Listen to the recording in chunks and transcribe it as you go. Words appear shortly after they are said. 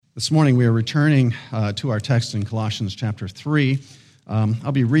This morning we are returning to our text in Colossians chapter 3.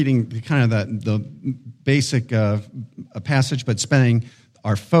 I'll be reading the basic passage, but spending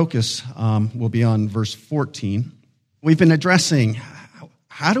our focus will be on verse 14. We've been addressing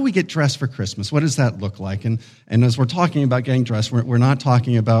how do we get dressed for Christmas? What does that look like? And as we're talking about getting dressed, we're not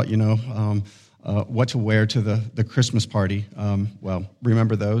talking about what to wear to the Christmas party.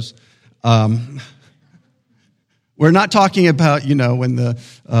 Remember those. We're not talking about, when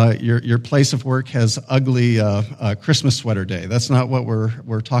your place of work has ugly Christmas sweater day. That's not what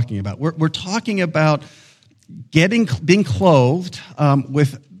we're talking about. We're talking about being clothed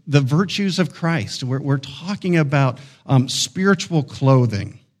with the virtues of Christ. We're talking about spiritual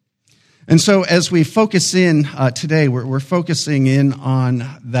clothing. And so as we focus in today, we're focusing in on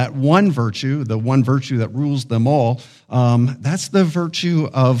that one virtue, the one virtue that rules them all. That's the virtue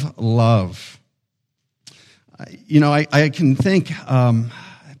of love. I can think,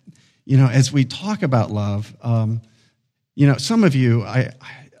 as we talk about love, some of you,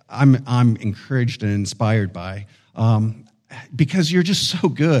 I'm encouraged and inspired by, because you're just so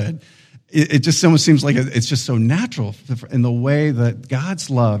good. It just almost seems like it's just so natural in the way that God's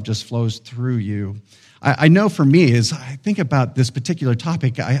love just flows through you. I know for me, as I think about this particular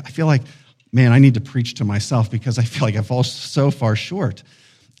topic, I feel like, man, I need to preach to myself because I feel like I fall so far short.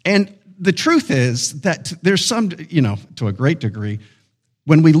 And the truth is that there's some, to a great degree,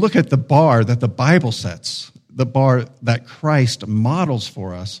 when we look at the bar that the Bible sets, the bar that Christ models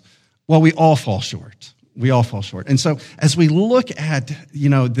for us, we all fall short. We all fall short. And so as we look at,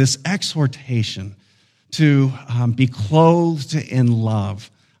 this exhortation to be clothed in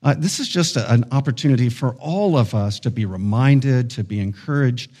love, this is just an opportunity for all of us to be reminded, to be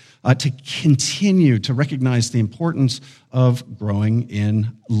encouraged, to continue to recognize the importance of growing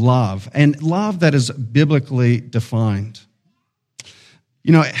in love, and love that is biblically defined.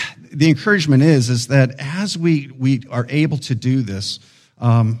 The encouragement is that as we are able to do this,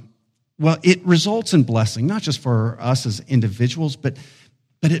 it results in blessing, not just for us as individuals, but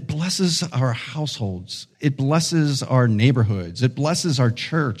it blesses our households. It blesses our neighborhoods. It blesses our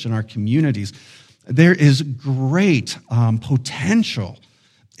church and our communities. There is great potential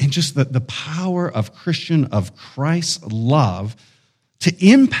in just the power of Christ's love to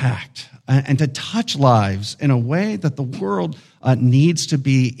impact and to touch lives in a way that the world needs to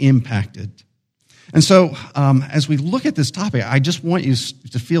be impacted. And so as we look at this topic, I just want you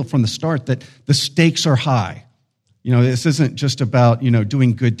to feel from the start that the stakes are high. This isn't just about,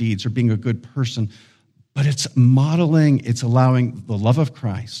 doing good deeds or being a good person, but it's allowing the love of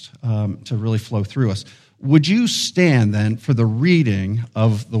Christ to really flow through us. Would you stand then for the reading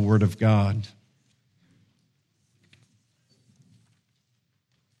of the Word of God?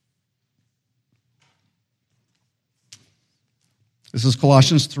 This is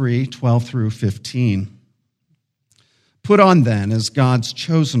Colossians 3, 12 through 15. Put on then as God's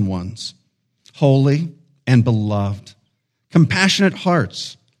chosen ones, holy and beloved, compassionate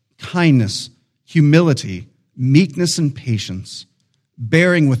hearts, kindness, humility, meekness, and patience,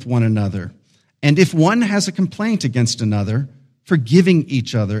 bearing with one another. And if one has a complaint against another, forgiving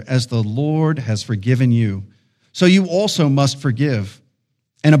each other as the Lord has forgiven you. So you also must forgive.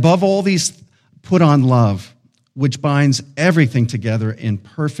 And above all these, put on love, which binds everything together in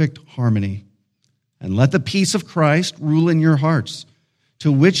perfect harmony. And let the peace of Christ rule in your hearts,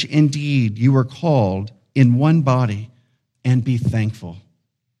 to which indeed you were called in one body, and be thankful.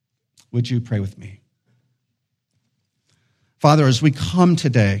 Would you pray with me? Father, as we come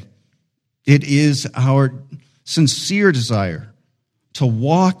today, it is our sincere desire to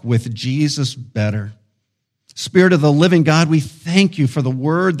walk with Jesus better. Spirit of the living God, we thank you for the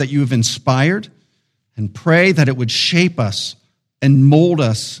word that you have inspired, and pray that it would shape us and mold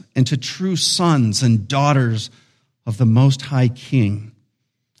us into true sons and daughters of the Most High King.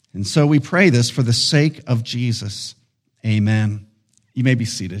 And so we pray this for the sake of Jesus. Amen. You may be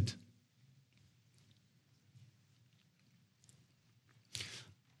seated.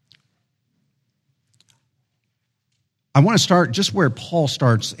 I want to start just where Paul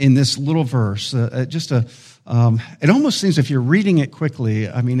starts in this little verse. It almost seems if you're reading it quickly,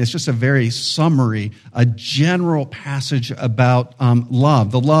 it's just a very summary, a general passage about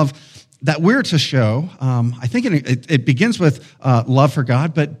love, the love that we're to show. I think it begins with love for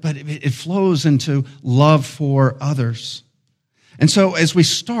God, but it flows into love for others. And so as we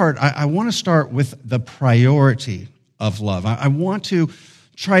start, I want to start with the priority of love. I want to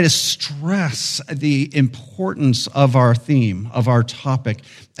try to stress the importance of our theme, of our topic.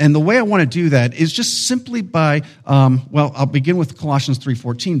 And the way I want to do that is just simply by, I'll begin with Colossians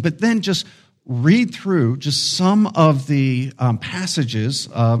 3:14, but then just read through just some of the passages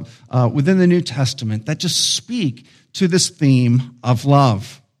within the New Testament that just speak to this theme of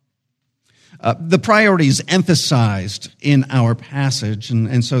love. The priority is emphasized in our passage,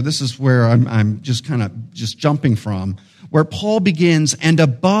 and so this is where I'm just kind of just jumping from, where Paul begins, and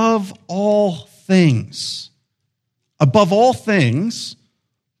above all things,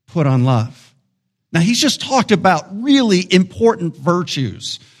 put on love. Now, he's just talked about really important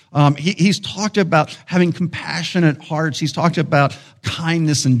virtues. He's talked about having compassionate hearts. He's talked about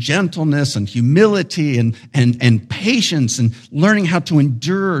kindness and gentleness and humility and patience and learning how to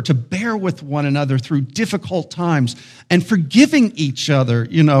endure, to bear with one another through difficult times and forgiving each other,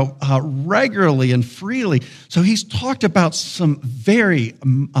 regularly and freely. So he's talked about some very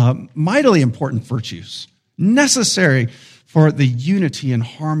mightily important virtues necessary for the unity and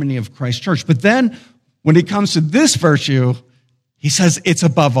harmony of Christ's church. But then when it comes to this virtue, he says it's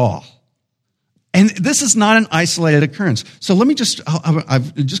above all. And this is not an isolated occurrence. So I'm just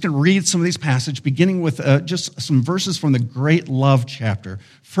going to read some of these passages, beginning with just some verses from the great love chapter,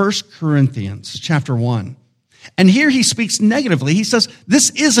 1 Corinthians chapter 1. And here he speaks negatively. He says, this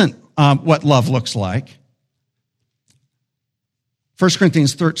isn't what love looks like. 1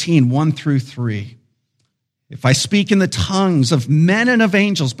 Corinthians 13, 1 through 3. If I speak in the tongues of men and of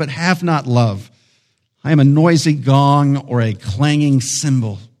angels, but have not love, I am a noisy gong or a clanging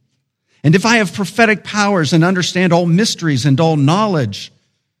cymbal. And if I have prophetic powers and understand all mysteries and all knowledge,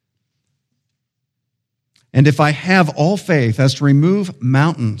 and if I have all faith as to remove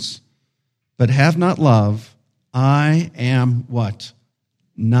mountains, but have not love, I am what?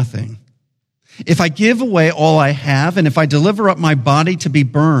 Nothing. If I give away all I have, and if I deliver up my body to be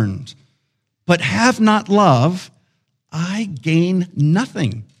burned, but have not love, I gain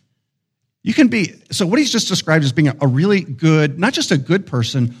nothing. So what he's just described as being a really good, not just a good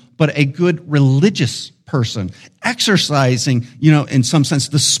person, but a good religious person, exercising, in some sense,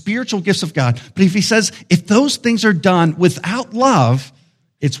 the spiritual gifts of God. But if he says, if those things are done without love,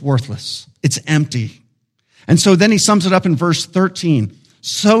 it's worthless. It's empty. And so then he sums it up in verse 13.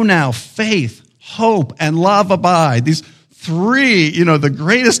 So now faith, hope, and love abide. These three, the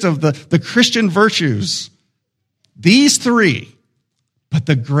greatest of the Christian virtues. These three. But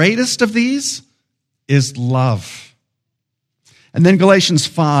the greatest of these is love. And then Galatians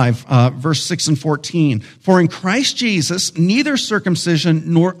 5, verse 6 and 14. For in Christ Jesus, neither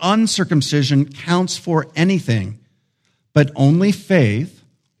circumcision nor uncircumcision counts for anything, but only faith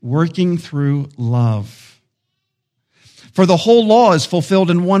working through love. For the whole law is fulfilled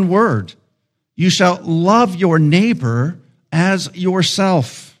in one word. You shall love your neighbor as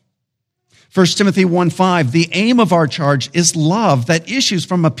yourself. 1 Timothy 1:5, the aim of our charge is love that issues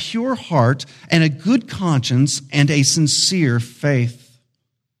from a pure heart and a good conscience and a sincere faith.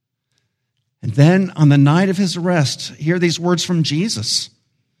 And then on the night of his arrest, hear these words from Jesus.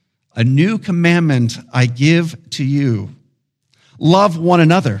 A new commandment I give to you. Love one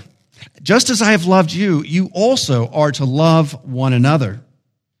another. Just as I have loved you, you also are to love one another.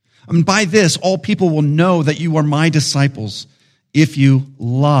 And by this, all people will know that you are my disciples, if you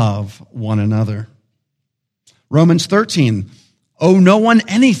love one another. Romans 13, owe no one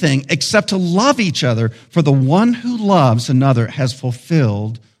anything except to love each other, for the one who loves another has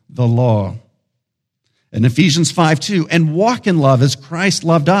fulfilled the law. And Ephesians 5:2, and walk in love as Christ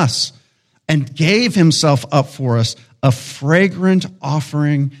loved us and gave himself up for us, a fragrant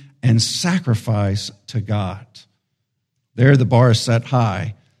offering and sacrifice to God. There the bar is set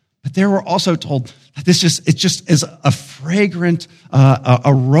high. But there we're also told that it just is a fragrant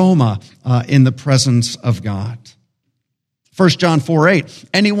aroma in the presence of God. 1 John 4:8,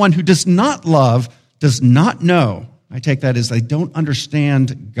 anyone who does not love does not know. I take that as they don't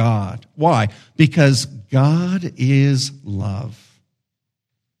understand God. Why? Because God is love.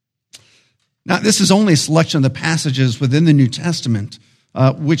 Now, this is only a selection of the passages within the New Testament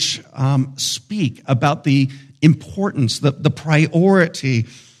which speak about the importance, the priority,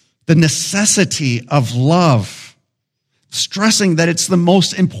 the necessity of love, stressing that it's the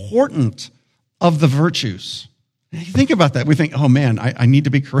most important of the virtues. You think about that. We think, oh man, I need to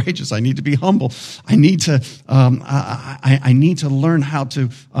be courageous. I need to be humble. I need to learn how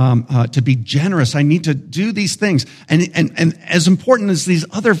to be generous. I need to do these things. And as important as these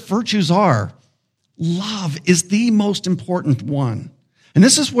other virtues are, love is the most important one. And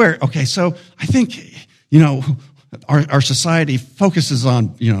this is where, so I think, our society focuses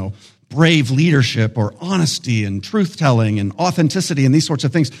on, brave leadership or honesty and truth-telling and authenticity and these sorts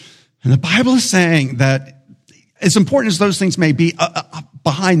of things. And the Bible is saying that as important as those things may be,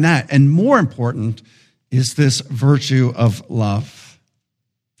 behind that, and more important, is this virtue of love.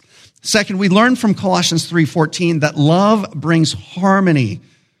 Second, we learn from Colossians 3:14 that love brings harmony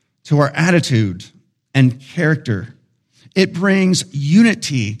to our attitude and character. It brings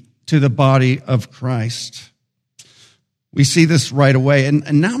unity to the body of Christ. We see this right away.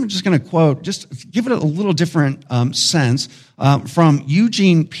 And now I'm just going to quote, just give it a little different sense from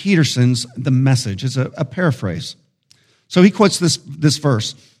Eugene Peterson's The Message. It's a paraphrase. So he quotes this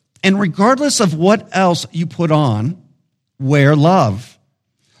verse. And regardless of what else you put on, wear love.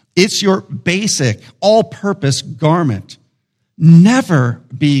 It's your basic, all-purpose garment. Never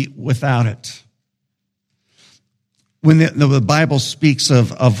be without it. When the Bible speaks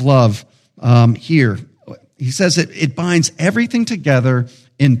of love here, he says it binds everything together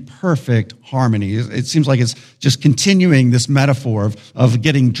in perfect harmony. It seems like it's just continuing this metaphor of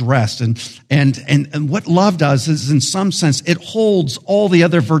getting dressed. And what love does is, in some sense, it holds all the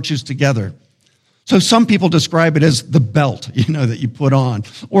other virtues together. So some people describe it as the belt, that you put on,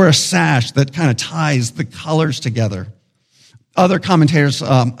 or a sash that kind of ties the colors together. Other commentators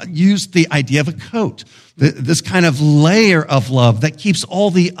use the idea of a coat, this kind of layer of love that keeps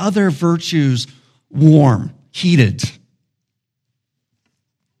all the other virtues warm, heated.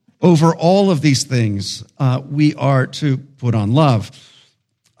 Over all of these things, we are to put on love.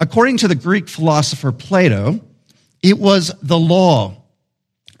 According to the Greek philosopher Plato, it was the law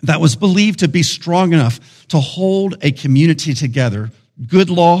that was believed to be strong enough to hold a community together. Good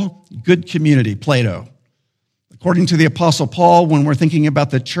law, good community, Plato. According to the Apostle Paul, when we're thinking about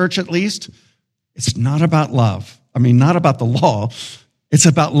the church at least, it's not about love. Not about the law. It's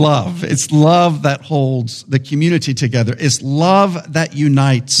about love. It's love that holds the community together. It's love that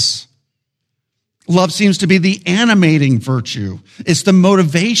unites. Love seems to be the animating virtue. It's the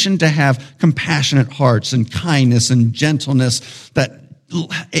motivation to have compassionate hearts and kindness and gentleness that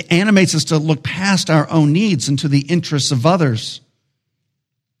animates us to look past our own needs and to the interests of others.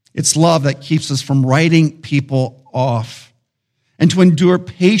 It's love that keeps us from writing people off and to endure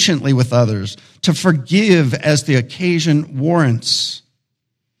patiently with others, to forgive as the occasion warrants.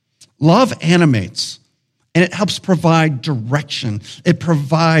 Love animates, and it helps provide direction. It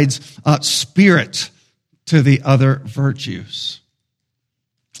provides spirit to the other virtues.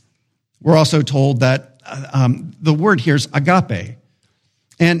 We're also told that the word here is agape.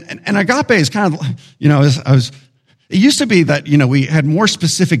 And agape is kind of, it used to be that, we had more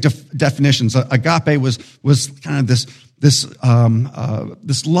specific definitions. Agape was kind of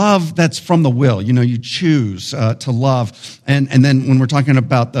this love that's from the will. You choose to love. And then when we're talking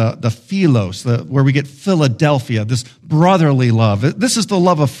about the philos, where we get Philadelphia, this brotherly love, this is the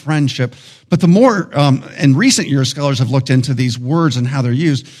love of friendship. But the more, in recent years, scholars have looked into these words and how they're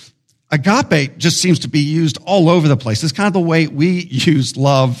used. Agape just seems to be used all over the place. It's kind of the way we use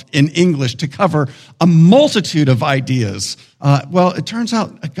love in English to cover a multitude of ideas. Well, it turns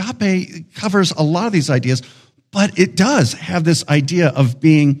out agape covers a lot of these ideas, but it does have this idea of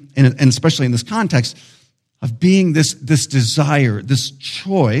being, and especially in this context, of being this desire, this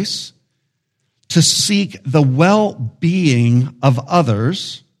choice to seek the well-being of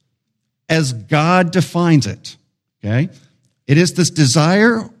others as God defines it. Okay? It is this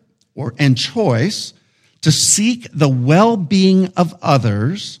desire and choice to seek the well-being of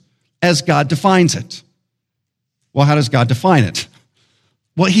others as God defines it. Well, how does God define it?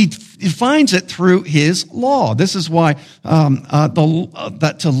 Well, he defines it through his law. This is why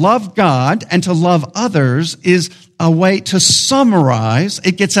that to love God and to love others is a way to summarize.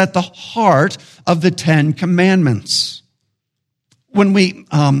 It gets at the heart of the 10 Commandments. When we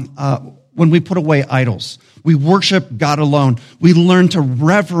put away idols, we worship God alone. We learn to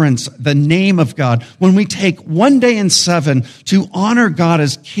reverence the name of God. When we take one day in 7 to honor God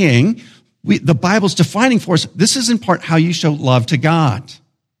as King, the Bible's defining for us, this is in part how you show love to God.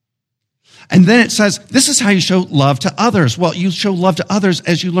 And then it says, this is how you show love to others. Well, you show love to others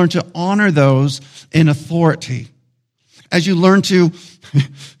as you learn to honor those in authority. As you learn to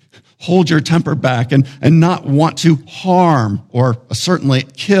hold your temper back and not want to harm or certainly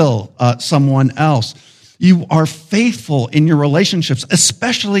kill someone else. You are faithful in your relationships,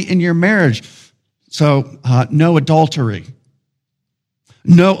 especially in your marriage. So no adultery,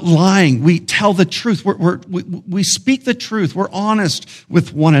 no lying. We tell the truth. We speak the truth. We're honest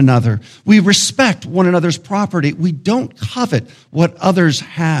with one another. We respect one another's property. We don't covet what others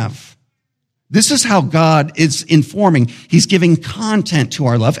have. This is how God is informing. He's giving content to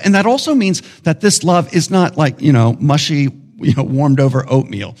our love. And that also means that this love is not like, mushy, warmed over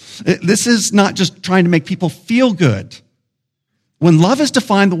oatmeal. This is not just trying to make people feel good. When love is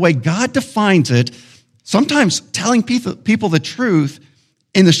defined the way God defines it, sometimes telling people the truth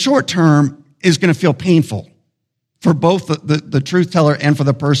in the short term is going to feel painful. for both the truth teller and for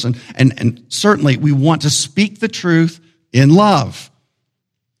the person. And certainly we want to speak the truth in love.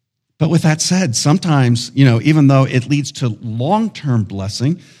 But with that said, sometimes, even though it leads to long-term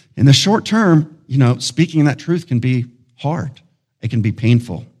blessing, in the short term, speaking that truth can be hard. It can be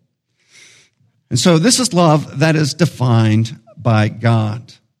painful. And so this is love that is defined by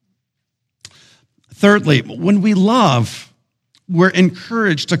God. Thirdly, when we love, we're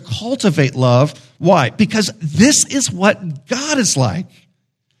encouraged to cultivate love. Why? Because this is what God is like.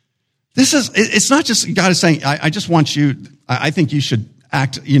 It's not just God is saying, I just want you, I think you should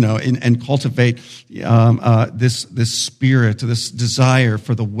act, and cultivate this spirit, this desire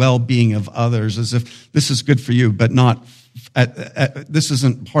for the well-being of others, as if this is good for you, but not, this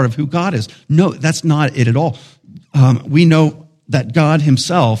isn't part of who God is. No, that's not it at all. We know that God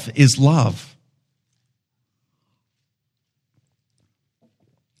himself is love.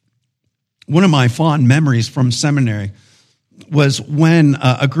 One of my fond memories from seminary was when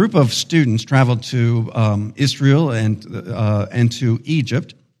a group of students traveled to Israel and to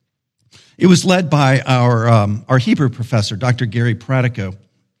Egypt. It was led by our Hebrew professor, Dr. Gary Pratico.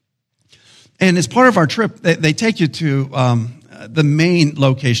 And as part of our trip, they take you to the main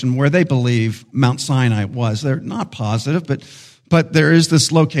location where they believe Mount Sinai was. They're not positive, but there is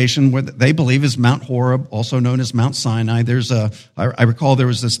this location where they believe is Mount Horeb, also known as Mount Sinai. I recall there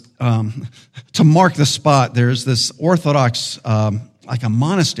was this, to mark the spot, there's this Orthodox, like a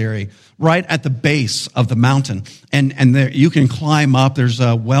monastery right at the base of the mountain. And there you can climb up. There's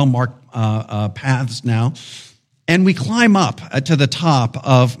well-marked paths now. And we climb up to the top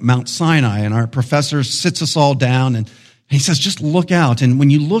of Mount Sinai, and our professor sits us all down, and he says, just look out. And when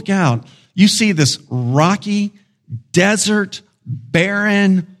you look out, you see this rocky, desert,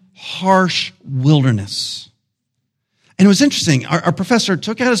 barren, harsh wilderness. And it was interesting. Our professor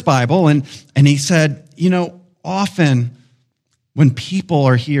took out his Bible and he said, often when people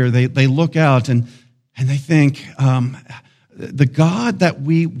are here, they look out and they think, the God that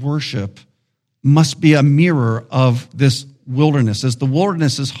we worship must be a mirror of this wilderness. As the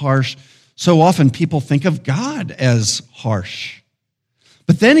wilderness is harsh, so often people think of God as harsh.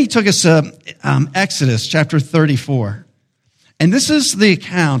 But then he took us to Exodus chapter 34. And this is the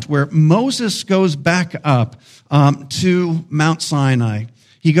account where Moses goes back up to Mount Sinai.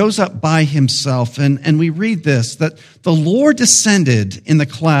 He goes up by himself, and we read this, that the Lord descended in the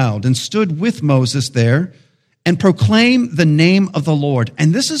cloud and stood with Moses there and proclaimed the name of the Lord.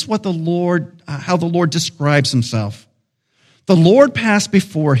 And this is what how the Lord describes himself. The Lord passed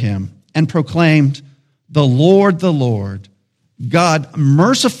before him and proclaimed, the Lord, God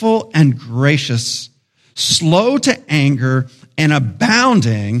merciful and gracious, slow to anger, and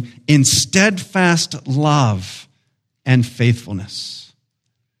abounding in steadfast love and faithfulness.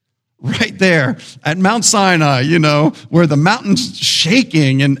 Right there at Mount Sinai, where the mountain's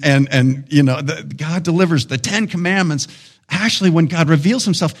shaking and God delivers the 10 Commandments. Actually, when God reveals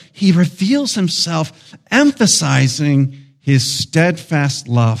himself, he reveals himself emphasizing his steadfast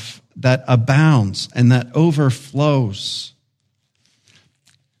love that abounds and that overflows.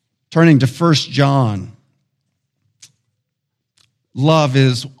 Turning to 1 John. Love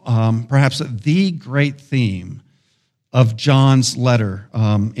is perhaps the great theme of John's letter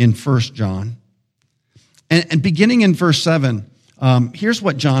in 1 John. And beginning in verse 7, here's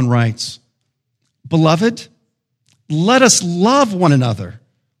what John writes. Beloved, let us love one another.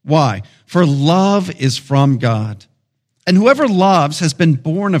 Why? For love is from God. And whoever loves has been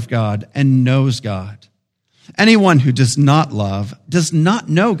born of God and knows God. Anyone who does not love does not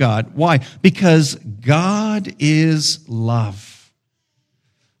know God. Why? Because God is love.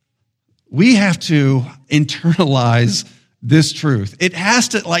 We have to internalize this truth. It has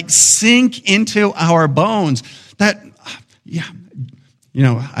to sink into our bones that,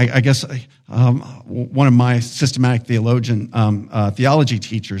 I guess one of my systematic theology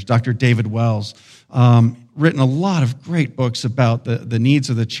teachers, Dr. David Wells, written a lot of great books about the needs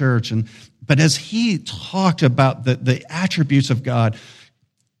of the church. But as he talked about the attributes of God,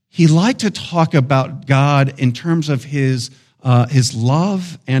 he liked to talk about God in terms of his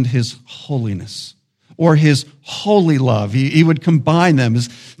love and his holiness, or his holy love. He would combine them as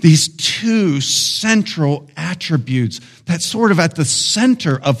these two central attributes that's sort of at the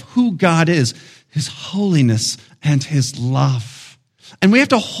center of who God is, his holiness and his love. And we have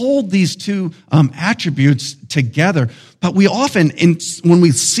to hold these two attributes together. But we often, when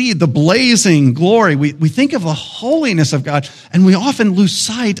we see the blazing glory, we think of the holiness of God, and we often lose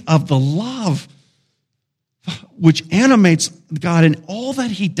sight of the love which animates God in all that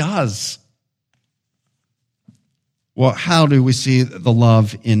he does. Well, how do we see the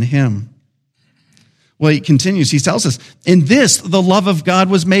love in him? Well, he continues, he tells us, in this, the love of God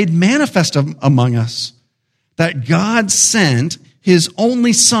was made manifest among us, that God sent his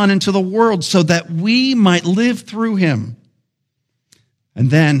only Son into the world so that we might live through him. And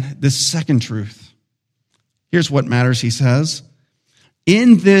then this second truth. Here's what matters, he says.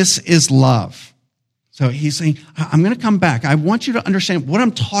 In this is love. So he's saying, I'm going to come back. I want you to understand what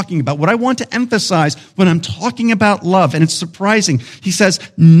I'm talking about, what I want to emphasize when I'm talking about love. And it's surprising. He says,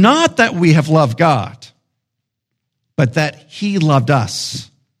 not that we have loved God, but that he loved us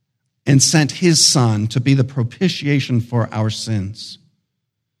and sent his Son to be the propitiation for our sins.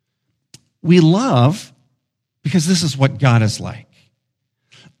 We love because this is what God is like.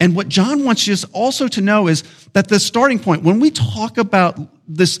 And what John wants you also to know is that the starting point, when we talk about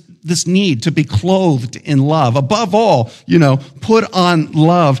this need to be clothed in love, above all, put on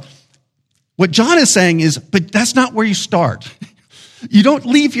love, what John is saying is, but that's not where you start. You don't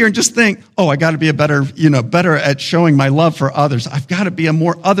leave here and just think, oh, I got to be better at showing my love for others. I've got to be a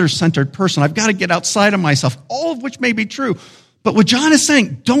more other-centered person. I've got to get outside of myself, all of which may be true. But what John is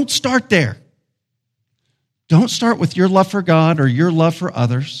saying, don't start there. Don't start with your love for God or your love for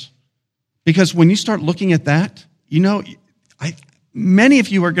others. Because when you start looking at that, many of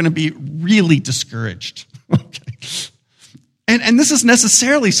you are going to be really discouraged. Okay. And this is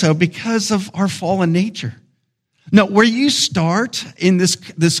necessarily so because of our fallen nature. No, where you start in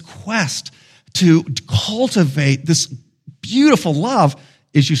this quest to cultivate this beautiful love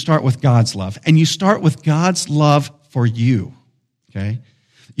is you start with God's love. And you start with God's love for you, okay?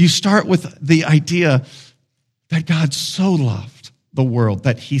 You start with the idea that God so loved the world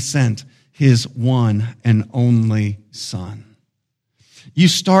that he sent his one and only Son. You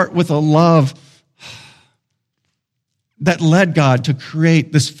start with a love that led God to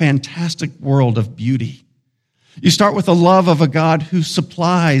create this fantastic world of beauty. You start with a love of a God who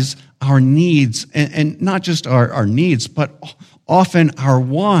supplies our needs, and not just our needs, but often our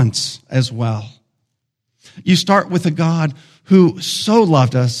wants as well. You start with a God who so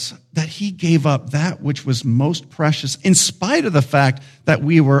loved us that he gave up that which was most precious in spite of the fact that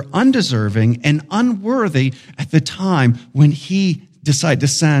we were undeserving and unworthy at the time when he decided to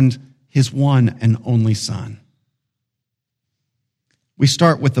send his one and only Son. We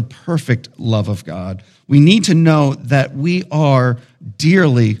start with the perfect love of God. We need to know that we are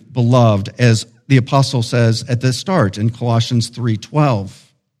dearly beloved, as the apostle says at the start in Colossians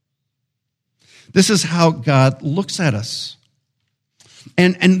 3:12. This is how God looks at us.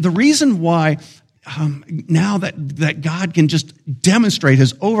 And the reason why now that God can just demonstrate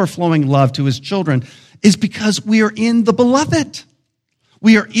his overflowing love to his children is because we are in the beloved.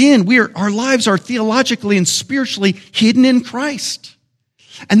 Our lives are theologically and spiritually hidden in Christ.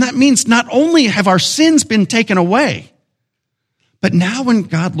 And that means not only have our sins been taken away, but now when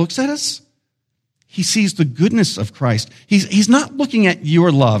God looks at us, he sees the goodness of Christ. He's not looking at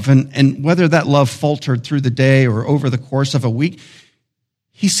your love and whether that love faltered through the day or over the course of a week.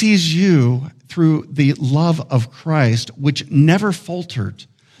 He sees you through the love of Christ, which never faltered,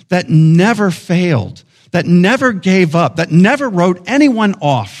 that never failed, that never gave up, that never wrote anyone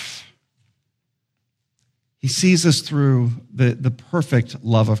off. He sees us through the perfect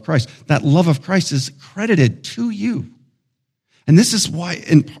love of Christ. That love of Christ is credited to you. And this is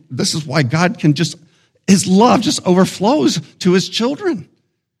why God can his love just overflows to his children.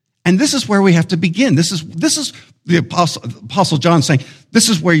 And this is where we have to begin. This is the Apostle John saying, this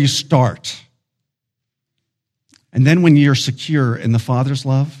is where you start. And then when you're secure in the Father's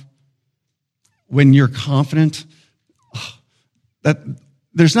love, when you're confident that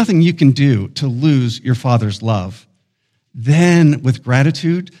there's nothing you can do to lose your Father's love, then with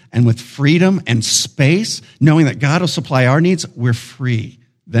gratitude and with freedom and space, knowing that God will supply our needs, we're free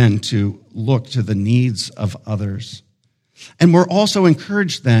then to look to the needs of others. And we're also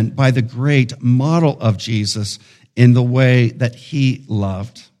encouraged then by the great model of Jesus in the way that he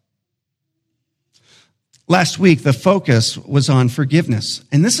loved. Last week, the focus was on forgiveness.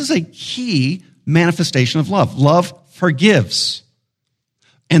 And this is a key manifestation of love. Love forgives.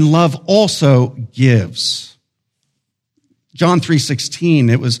 And love also gives. John 3:16,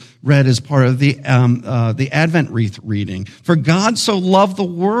 it was read as part of the Advent wreath reading. For God so loved the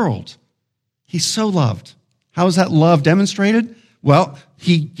world. He so loved. How is that love demonstrated? Well,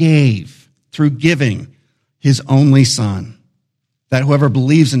 he gave through giving his only Son, that whoever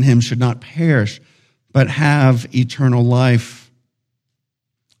believes in him should not perish, but have eternal life.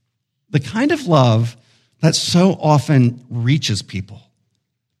 The kind of love that so often reaches people,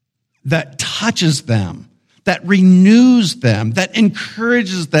 that touches them, that renews them, that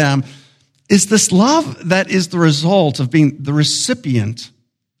encourages them, is this love that is the result of being the recipient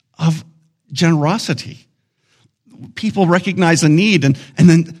of generosity. People recognize a need, and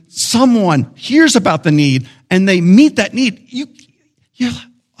then someone hears about the need, and they meet that need. You're like,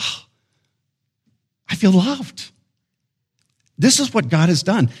 oh, I feel loved. This is what God has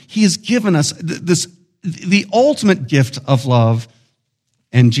done. He has given us the ultimate gift of love,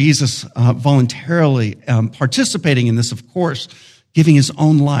 and Jesus voluntarily participating in this, of course, giving his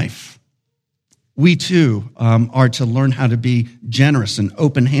own life. We too are to learn how to be generous and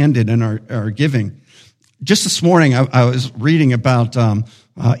open-handed in our giving. Just this morning, I was reading about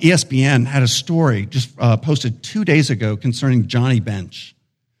ESPN had a story just posted 2 days ago concerning Johnny Bench.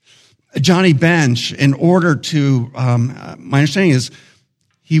 Johnny Bench, in order to, my understanding is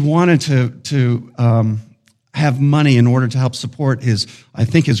he wanted to have money in order to help support his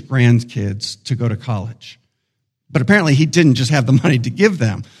grandkids to go to college. But apparently he didn't just have the money to give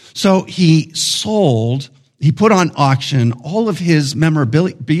them. So he put on auction all of his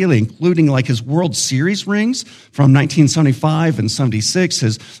memorabilia, including like his World Series rings from 1975 and 76,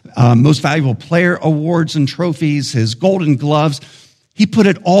 his most valuable player awards and trophies, his golden gloves. He put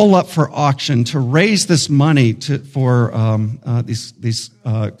it all up for auction to raise this money for these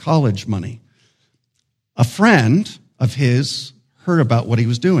college money. A friend of his heard about what he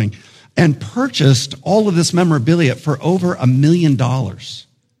was doing and purchased all of this memorabilia for over $1 million.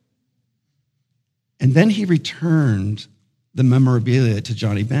 And then he returned the memorabilia to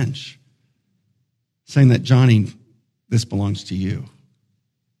Johnny Bench, saying that, Johnny, this belongs to you.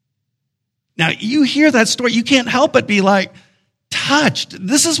 Now, you hear that story, you can't help but be like, touched.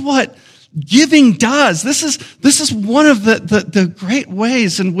 This is what giving does. This is one of the great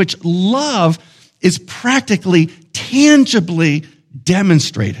ways in which love is practically, tangibly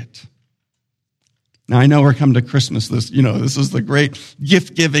demonstrated. Now, I know we're coming to Christmas. This is the great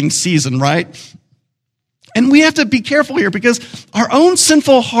gift-giving season, right? And we have to be careful here because our own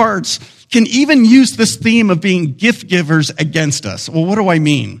sinful hearts can even use this theme of being gift givers against us. Well, what do I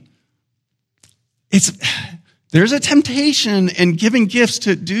mean? There's a temptation in giving gifts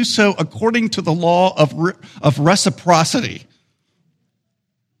to do so according to the law of reciprocity.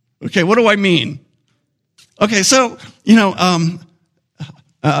 Okay, what do I mean? Okay, so,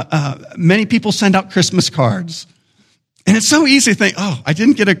 many people send out Christmas cards. And it's so easy to think, oh, I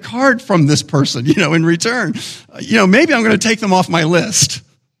didn't get a card from this person, in return. Maybe I'm going to take them off my list.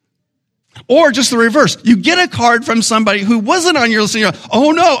 Or just the reverse. You get a card from somebody who wasn't on your list, and you're like,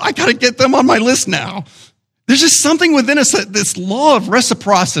 oh no, I got to get them on my list now. There's just something within us, this law of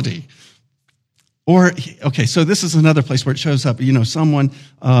reciprocity. Or, okay, so this is another place where it shows up, someone,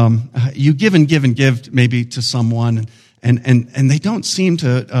 you give and give and give maybe to someone, and they don't seem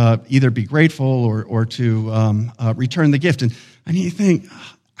to either be grateful or to return the gift. And you think,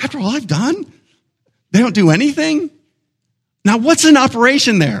 after all I've done, they don't do anything? Now, what's in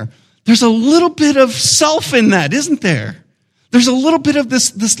operation there? There's a little bit of self in that, isn't there? There's a little bit of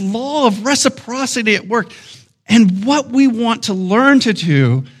this law of reciprocity at work. And what we want to learn to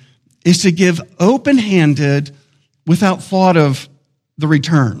do is to give open-handed without thought of the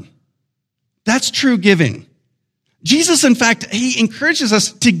return. That's true giving. Jesus, in fact, he encourages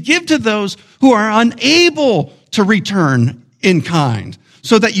us to give to those who are unable to return in kind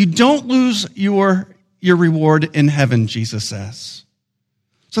so that you don't lose your reward in heaven, Jesus says.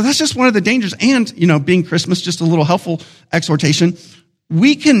 So that's just one of the dangers. And, being Christmas, just a little helpful exhortation.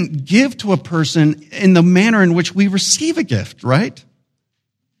 We can give to a person in the manner in which we receive a gift, right?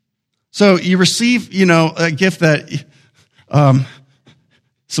 So you receive, a gift that,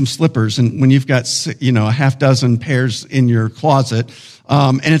 some slippers, and when you've got, a half dozen pairs in your closet,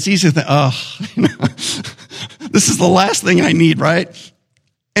 and it's easy to think, this is the last thing I need, right?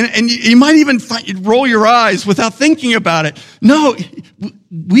 And you might even roll your eyes without thinking about it. No,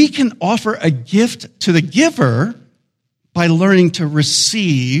 we can offer a gift to the giver by learning to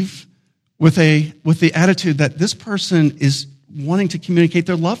receive with the attitude that this person is wanting to communicate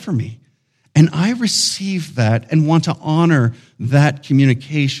their love for me. And I receive that and want to honor that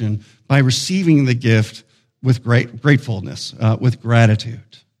communication by receiving the gift with gratefulness, with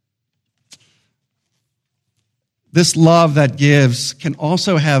gratitude. This love that gives can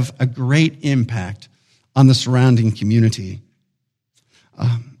also have a great impact on the surrounding community.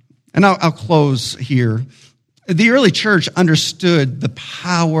 And I'll close here. The early church understood the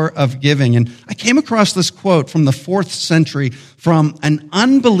power of giving. And I came across this quote from the 4th century from an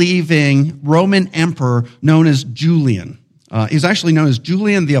unbelieving Roman emperor known as Julian. He's actually known as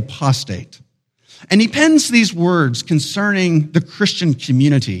Julian the Apostate. And he pens these words concerning the Christian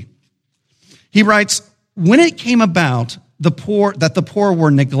community. He writes, when it came about that the poor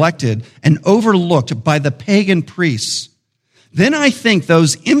were neglected and overlooked by the pagan priests, Then I think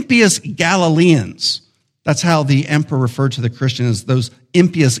those impious Galileans, that's how the emperor referred to the Christians, those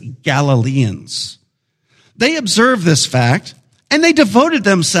impious Galileans. They observed this fact, and they devoted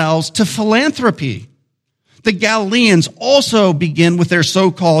themselves to philanthropy. The Galileans also begin with their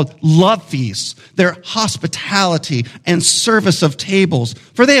so-called love feasts, their hospitality and service of tables,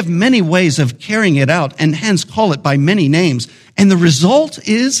 for they have many ways of carrying it out and hence call it by many names. And the result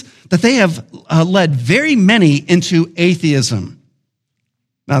is that they have led very many into atheism.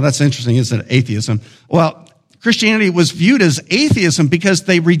 Now that's interesting, isn't it? Atheism. Well, Christianity was viewed as atheism because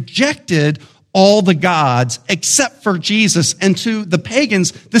they rejected all the gods except for Jesus. And to the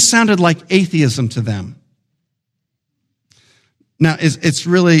pagans, this sounded like atheism to them. Now, it's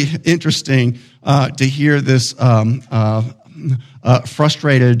really interesting to hear this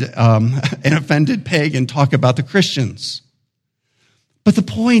frustrated and offended pagan talk about the Christians. But the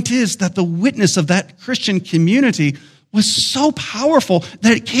point is that the witness of that Christian community was so powerful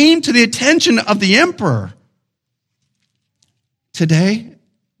that it came to the attention of the emperor. Today,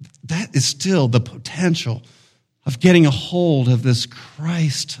 that is still the potential of getting a hold of this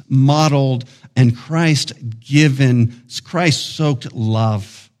Christ-modeled and Christ-given, Christ-soaked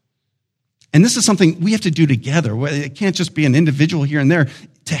love. And this is something we have to do together. It can't just be an individual here and there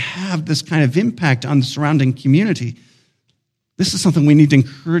to have this kind of impact on the surrounding community. This is something we need to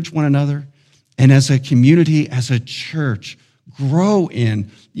encourage one another, and as a community, as a church, grow in,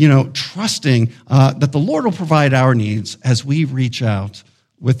 trusting that the Lord will provide our needs as we reach out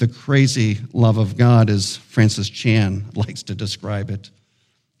with the crazy love of God, as Francis Chan likes to describe it.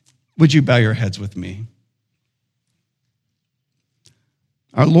 Would you bow your heads with me?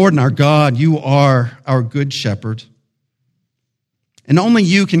 Our Lord and our God, you are our good shepherd. And only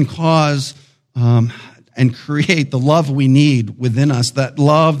you can cause and create the love we need within us, that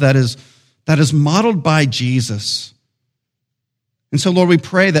love that is modeled by Jesus. And so, Lord, we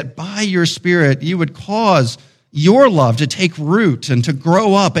pray that by your Spirit, you would cause your love to take root and to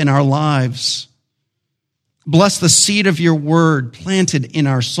grow up in our lives. Bless the seed of your word planted in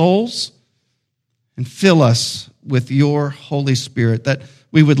our souls and fill us with your Holy Spirit, that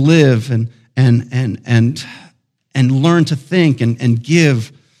we would live and learn to think and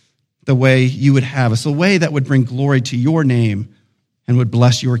give the way you would have us, a way that would bring glory to your name and would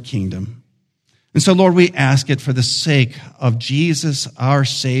bless your kingdom. And so, Lord, we ask it for the sake of Jesus, our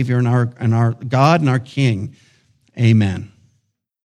Savior and our God and our King. Amen.